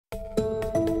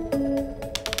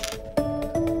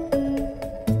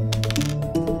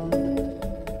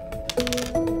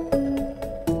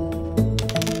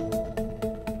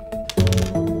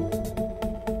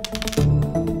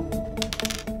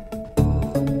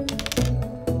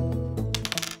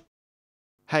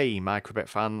Hey Microbit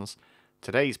fans,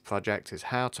 today's project is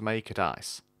how to make a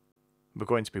dice. We're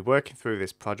going to be working through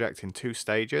this project in two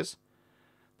stages.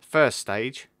 The first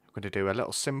stage, we're going to do a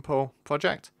little simple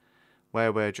project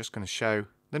where we're just going to show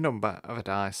the number of a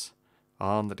dice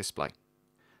on the display.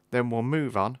 Then we'll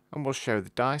move on and we'll show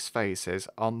the dice faces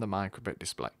on the Microbit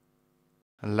display.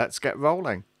 And let's get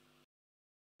rolling.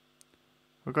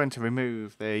 We're going to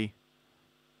remove the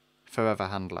forever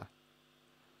handler.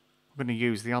 We're going to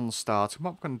use the on start, and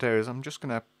what I'm going to do is I'm just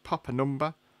going to pop a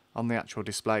number on the actual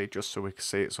display just so we can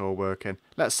see it's all working.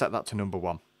 Let's set that to number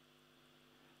 1.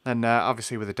 Then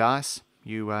obviously with the dice,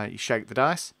 you shake the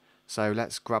dice. So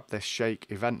let's grab this shake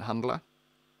event handler.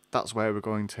 That's where we're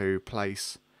going to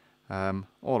place all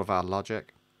of our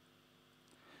logic.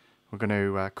 We're going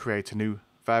to create a new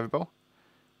variable.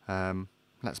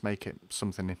 Let's make it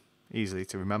something easily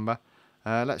to remember.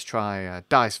 Let's try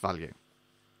dice value.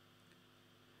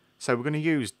 So we're going to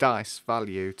use dice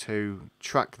value to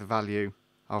track the value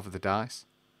of the dice.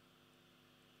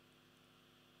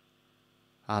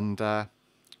 And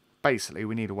basically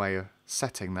we need a way of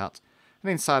setting that.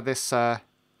 And inside this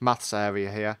maths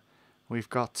area here, we've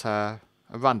got a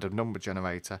random number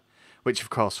generator, which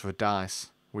of course for a dice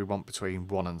we want between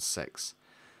 1 and 6.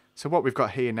 So what we've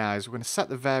got here now is we're going to set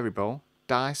the variable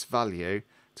dice value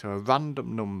to a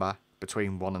random number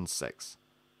between 1 and 6.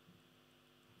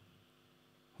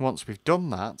 Once we've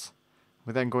done that,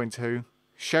 we're then going to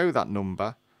show that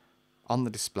number on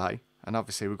the display, and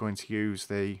obviously we're going to use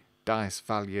the dice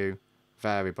value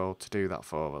variable to do that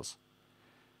for us.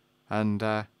 And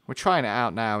we're trying it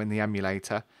out now in the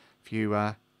emulator. If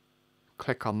you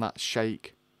click on that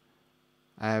shake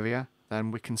area,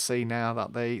 then we can see now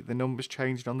that the numbers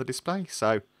changed on the display.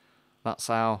 So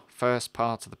that's our first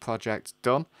part of the project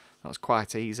done. That was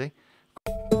quite easy.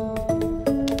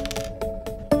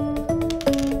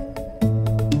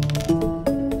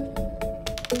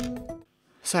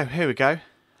 So here we go.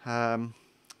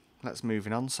 Let's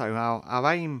moving on. So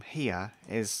our aim here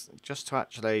is just to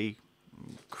actually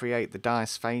create the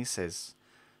dice faces.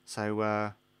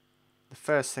 So the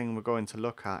first thing we're going to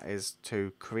look at is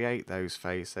to create those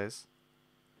faces.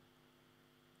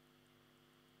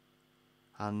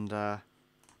 And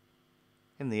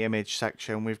in the image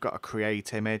section we've got a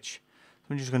create image.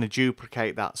 I'm just going to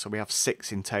duplicate that so we have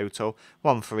 6 in total,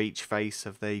 1 for each face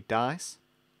of the dice.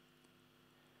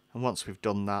 And once we've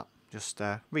done that, just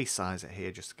resize it here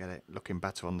just to get it looking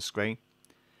better on the screen.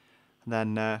 And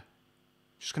then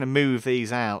just going to move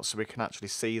these out so we can actually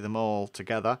see them all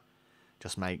together.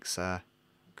 Just makes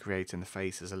creating the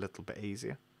faces a little bit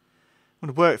easier. I'm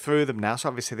going to work through them now. So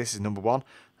obviously this is number 1.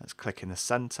 Let's click in the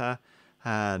center.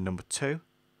 Number 2.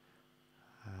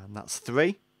 And that's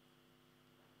 3.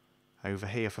 Over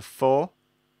here for 4.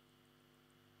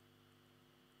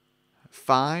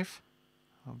 5.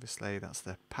 Obviously that's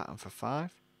the pattern for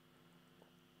 5.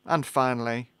 And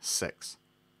finally 6.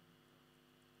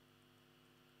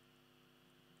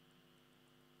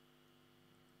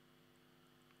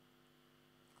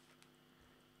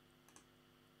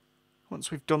 Once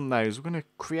we've done those, we're going to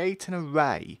create an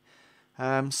array.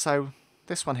 So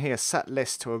this one here, set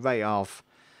list to array of.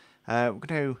 We're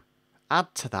going to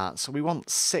add to that. So we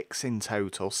want 6 in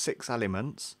total, 6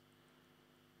 elements.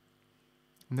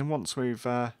 And then once we've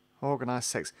organize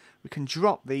 6, we can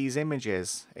drop these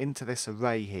images into this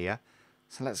array here.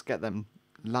 So let's get them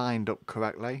lined up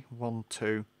correctly. 1,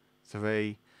 2,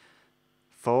 3,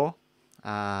 4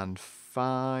 and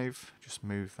 5. Just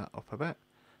move that up a bit.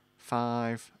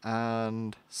 5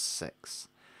 and 6.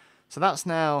 So that's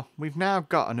now, we've now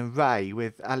got an array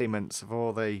with elements of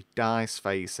all the dice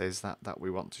faces that we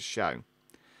want to show. I'm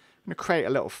going to create a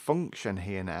little function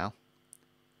here now.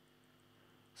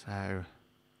 So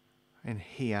in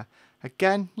here,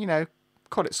 again, you know,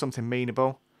 call it something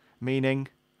meaningful.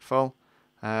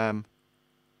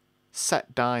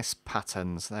 Set dice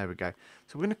patterns. There we go.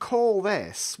 So we're going to call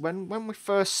this, when we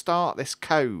first start this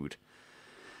code,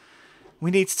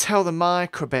 we need to tell the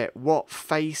Microbit what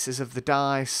faces of the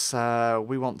dice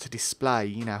we want to display.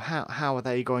 You know, how are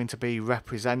they going to be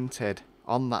represented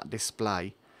on that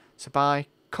display. So by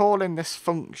calling this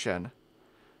function,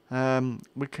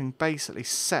 we can basically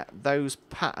set those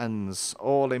patterns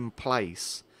all in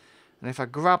place. And if I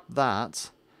grab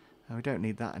that, and we don't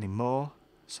need that anymore,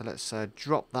 so let's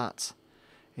drop that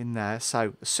in there.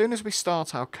 So as soon as we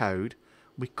start our code,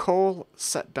 we call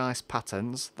set dice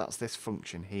patterns. That's this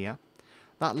function here.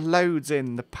 That loads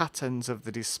in the patterns of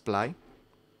the display.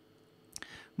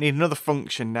 We need another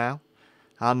function now,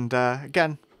 and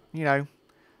again, you know,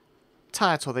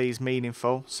 title these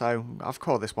meaningful. So I've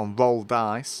called this one roll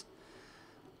dice.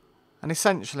 And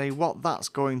essentially what that's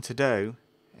going to do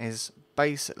is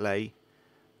basically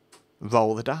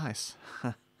roll the dice.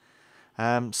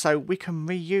 So we can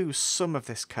reuse some of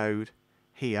this code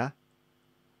here.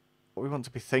 What we want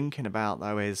to be thinking about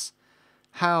though is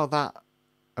how that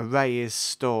array is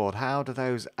stored. How do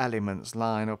those elements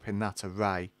line up in that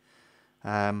array?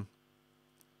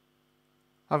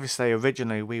 Obviously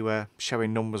originally we were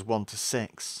showing numbers 1 to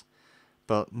 6,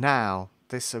 but now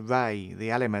this array,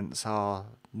 the elements are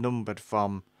numbered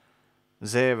from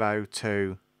 0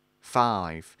 to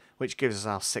 5, which gives us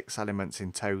our 6 elements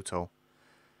in total.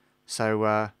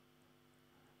 So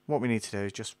what we need to do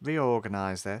is just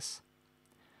reorganize this.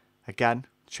 Again,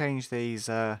 change these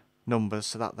numbers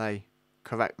so that they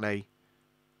correctly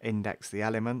index the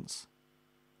elements.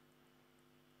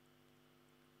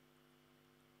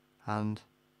 And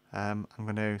I'm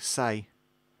going to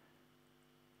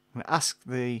ask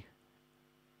the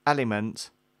element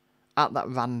at that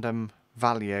random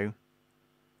value,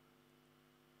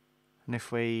 and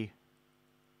if we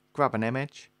grab an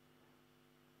image,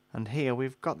 and here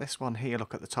we've got this one here,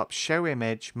 look at the top, show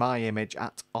image, my image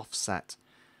at offset.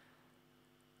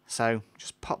 So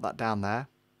just pop that down there,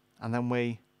 and then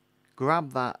we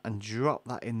grab that and drop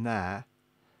that in there.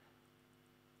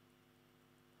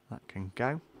 That can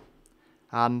go.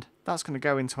 And that's going to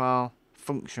go into our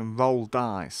function roll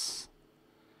dice.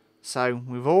 So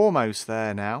we're almost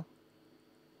there now.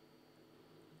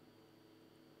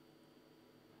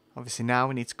 Obviously now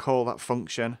we need to call that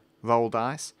function roll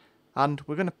dice, and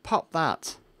we're going to pop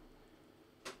that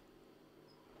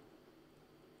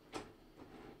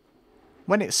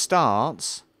when it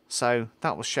starts, so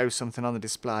that will show something on the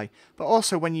display, but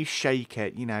also when you shake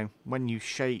it, you know, when you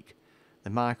shake the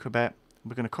microbit,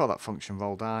 we're going to call that function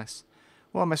roll dice.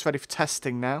 We're almost ready for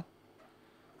testing now,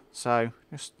 so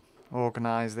just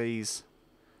organise these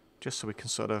just so we can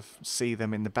sort of see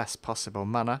them in the best possible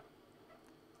manner.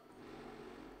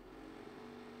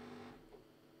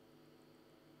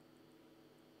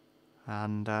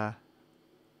 And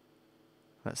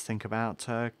let's think about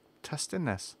testing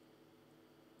this.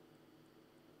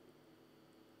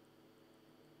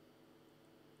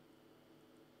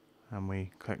 And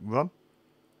we click run.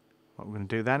 What we're going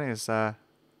to do then is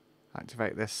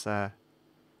activate this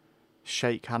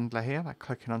shake handler here by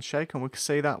clicking on shake, and we can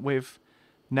see that we've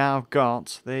now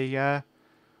got the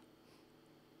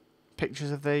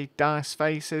pictures of the dice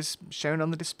faces shown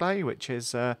on the display, which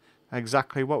is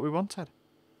exactly what we wanted.